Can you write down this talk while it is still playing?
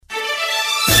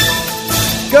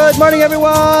Good morning,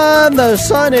 everyone. The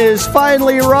sun is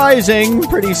finally rising.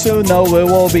 Pretty soon, though, we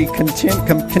will be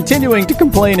continuing to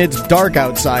complain it's dark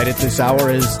outside at this hour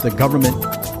as the government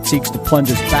seeks to plunge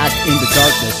us back into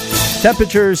darkness.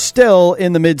 Temperatures still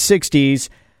in the mid-60s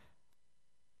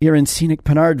here in scenic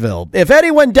Penardville. If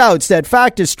anyone doubts that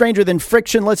fact is stranger than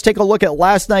friction, let's take a look at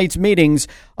last night's meetings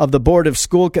of the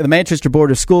Manchester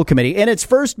Board of School Committee. In its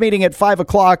first meeting at 5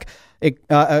 o'clock, it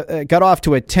got off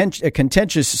to a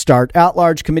contentious start.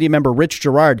 At-large committee member Rich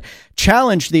Gerard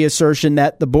challenged the assertion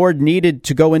that the board needed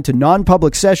to go into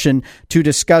non-public session to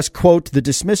discuss, quote, the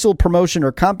dismissal, promotion,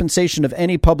 or compensation of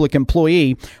any public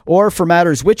employee, or for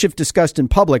matters which, if discussed in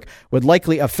public, would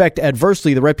likely affect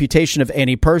adversely the reputation of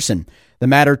any person. The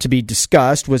matter to be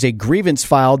discussed was a grievance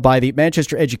filed by the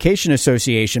Manchester Education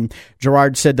Association.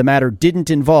 Gerard said the matter didn't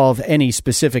involve any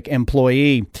specific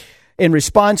employee. In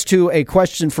response to a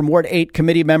question from Ward 8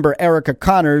 committee member Erica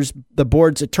Connors, the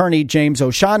board's attorney, James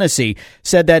O'Shaughnessy,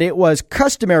 said that it was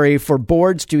customary for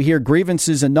boards to hear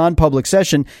grievances in non-public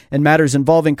session and matters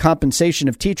involving compensation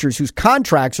of teachers whose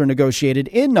contracts are negotiated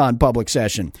in non-public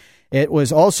session. It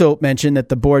was also mentioned that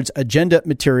the board's agenda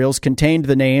materials contained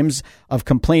the names of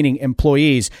complaining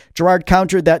employees. Gerard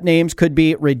countered that names could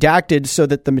be redacted so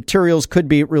that the materials could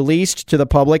be released to the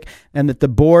public and that the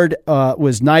board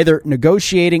was neither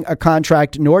negotiating a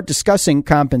contract nor discussing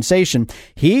compensation.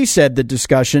 He said the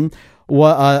discussion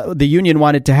the union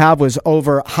wanted to have was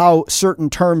over how certain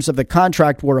terms of the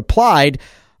contract were applied,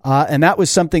 and that was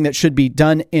something that should be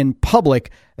done in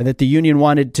public, and that the union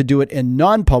wanted to do it in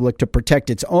non-public to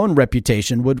protect its own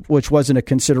reputation, which wasn't a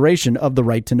consideration of the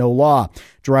right to know law.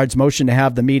 Gerard's motion to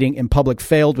have the meeting in public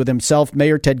failed, with himself,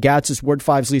 Mayor Ted Gatsas, Ward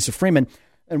 5's Lisa Freeman,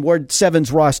 and Ward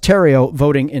 7's Ross Theriault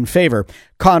voting in favor.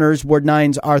 Connors, Ward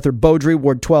 9's Arthur Beaudry,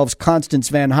 Ward 12's Constance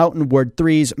Van Houten, Ward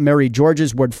 3's Mary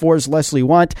Georges, Ward 4's Leslie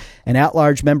Want, and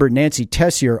at-large member Nancy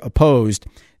Tessier opposed.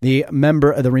 The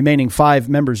remaining 5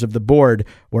 members of the board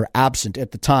were absent at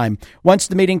the time. Once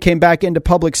the meeting came back into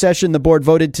public session, the board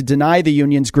voted to deny the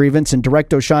union's grievance and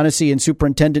direct O'Shaughnessy and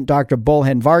Superintendent Dr.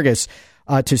 Bolhen Vargas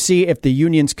to see if the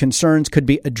union's concerns could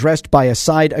be addressed by a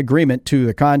side agreement to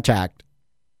the contract.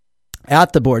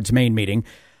 At the board's main meeting,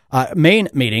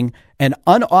 an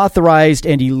unauthorized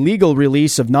and illegal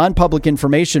release of non-public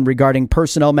information regarding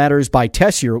personnel matters by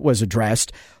Tessier was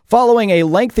addressed. Following a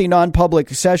lengthy non-public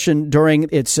session during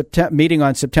its meeting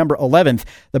on September 11th,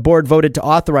 the board voted to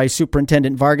authorize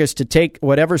Superintendent Vargas to take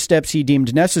whatever steps he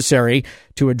deemed necessary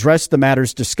to address the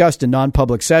matters discussed in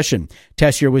non-public session.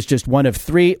 Tessier was just one of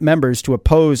 3 members to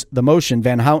oppose the motion.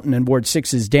 Van Houten and Ward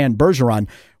 6's Dan Bergeron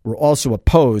were also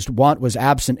opposed. Want was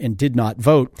absent and did not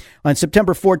vote. On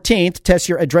September 14th,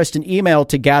 Tessier addressed an email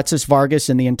to Gatsas, Vargas,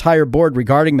 and the entire board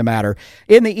regarding the matter.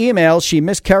 In the email, she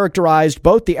mischaracterized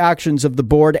both the actions of the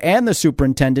board and the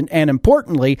superintendent, and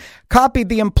importantly, copied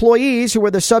the employees who were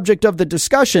the subject of the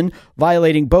discussion,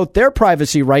 violating both their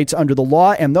privacy rights under the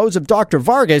law and those of Dr.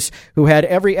 Vargas, who had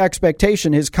every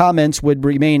expectation his comments would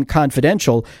remain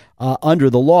confidential under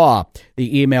the law.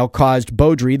 The email caused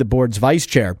Beaudry, the board's vice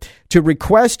chair, to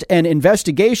request an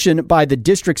investigation by the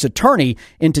district's attorney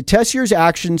into Tessier's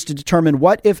actions to determine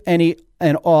what, if any,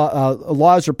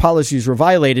 laws or policies were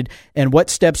violated and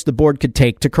what steps the board could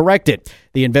take to correct it.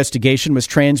 The investigation was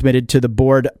transmitted to the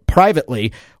board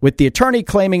privately, with the attorney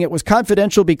claiming it was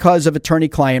confidential because of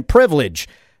attorney-client privilege.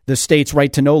 The state's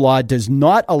right to know law does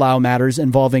not allow matters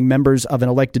involving members of an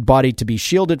elected body to be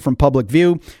shielded from public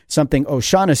view, something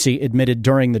O'Shaughnessy admitted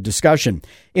during the discussion.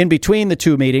 In between the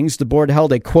 2 meetings, the board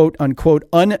held a quote-unquote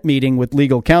un-meeting with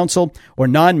legal counsel, or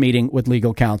non-meeting with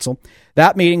legal counsel.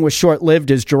 That meeting was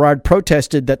short-lived as Gerard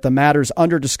protested that the matters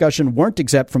under discussion weren't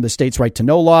exempt from the state's right to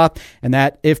know law, and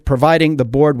that if providing the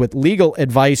board with legal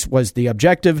advice was the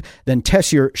objective, then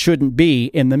Tessier shouldn't be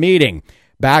in the meeting.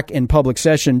 Back in public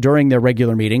session during their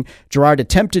regular meeting, Gerard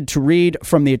attempted to read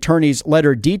from the attorney's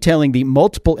letter detailing the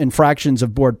multiple infractions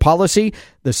of board policy,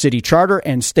 the city charter,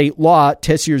 and state law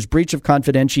Tessier's breach of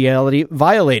confidentiality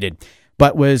violated,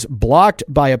 but was blocked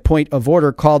by a point of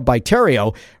order called by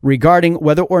Theriault regarding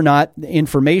whether or not the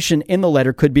information in the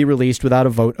letter could be released without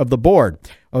a vote of the board.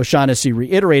 O'Shaughnessy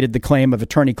reiterated the claim of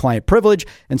attorney-client privilege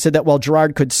and said that while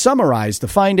Gerard could summarize the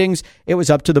findings, it was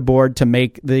up to the board to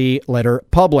make the letter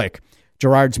public.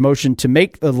 Gerard's motion to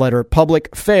make the letter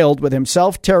public failed, with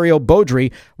himself, Theriault,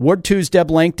 Beaudry, Ward 2's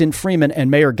Deb Langton, Freeman, and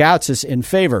Mayor Gatsas in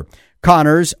favor.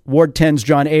 Connors, Ward 10's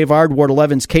John Avard, Ward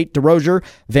 11's Kate DeRosier,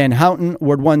 Van Houten,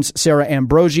 Ward 1's Sarah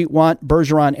Ambrosi, Want,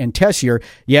 Bergeron, and Tessier.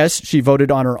 Yes, she voted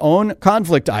on her own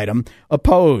conflict item,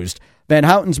 opposed. Van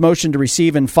Houten's motion to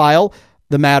receive and file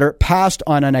the matter passed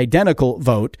on an identical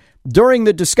vote. During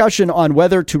the discussion on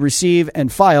whether to receive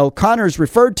and file, Connors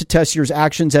referred to Tessier's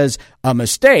actions as a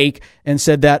mistake and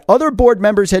said that other board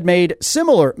members had made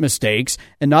similar mistakes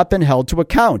and not been held to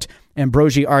account.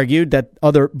 Ambrogi argued that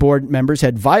other board members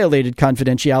had violated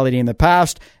confidentiality in the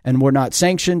past and were not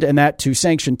sanctioned, and that to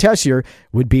sanction Tessier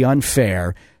would be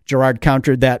unfair. Girard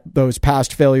countered that those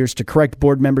past failures to correct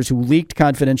board members who leaked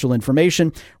confidential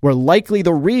information were likely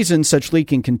the reason such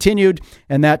leaking continued,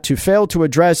 and that to fail to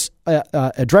address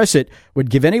it would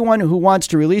give anyone who wants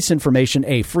to release information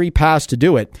a free pass to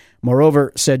do it.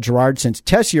 Moreover, said Girard, since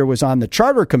Tessier was on the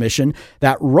Charter Commission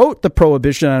that wrote the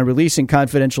prohibition on releasing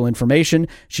confidential information,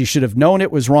 she should have known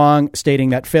it was wrong,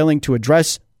 stating that failing to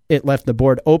address it left the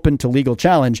board open to legal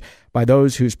challenge by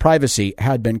those whose privacy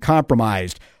had been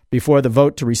compromised. Before the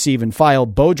vote to receive and file,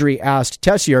 Beaudry asked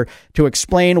Tessier to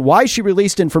explain why she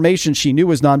released information she knew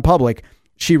was non-public.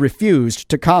 She refused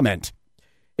to comment.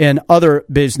 In other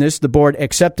business, the board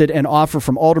accepted an offer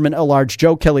from Alderman-at-Large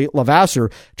Joe Kelly Levasseur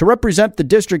to represent the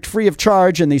district free of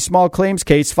charge in the small claims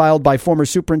case filed by former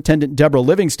Superintendent Deborah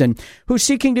Livingston, who's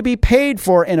seeking to be paid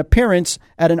for an appearance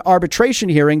at an arbitration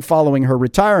hearing following her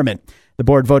retirement. The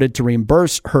board voted to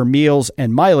reimburse her meals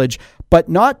and mileage, but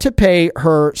not to pay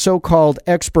her so-called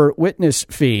expert witness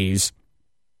fees.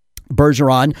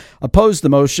 Bergeron opposed the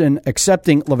motion,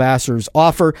 accepting Levasseur's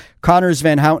offer. Connors,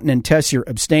 Van Houten, and Tessier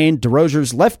abstained.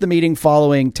 DeRosiers left the meeting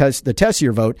following the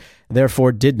Tessier vote,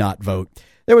 therefore did not vote.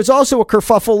 There was also a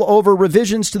kerfuffle over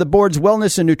revisions to the board's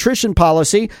wellness and nutrition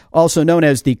policy, also known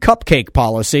as the cupcake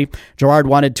policy. Girard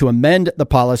wanted to amend the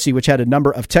policy, which had a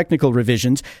number of technical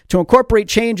revisions, to incorporate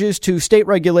changes to state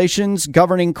regulations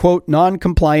governing, quote,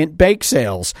 non-compliant bake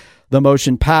sales. The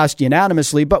motion passed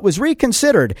unanimously, but was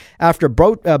reconsidered after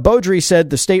Beaudry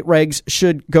said the state regs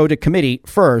should go to committee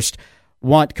first.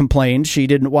 Want complained she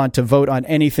didn't want to vote on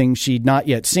anything she'd not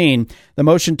yet seen. The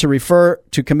motion to refer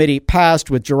to committee passed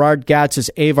with Girard,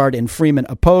 Gatzis, Avard, and Freeman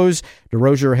opposed.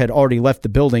 DeRosier had already left the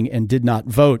building and did not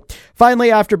vote. Finally,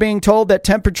 after being told that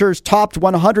temperatures topped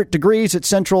 100 degrees at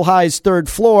Central High's third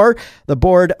floor, the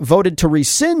board voted to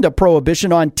rescind a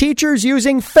prohibition on teachers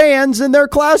using fans in their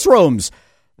classrooms.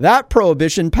 That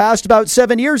prohibition passed about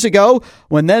 7 years ago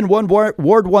when then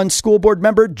Ward 1 school board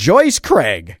member Joyce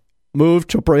Craig moved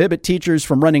to prohibit teachers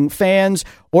from running fans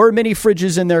or mini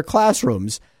fridges in their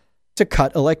classrooms to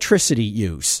cut electricity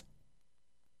use.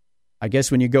 I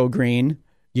guess when you go green,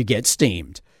 you get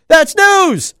steamed. That's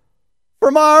news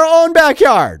from our own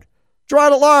backyard.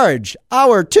 Girard at Large,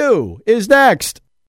 Hour 2 is next.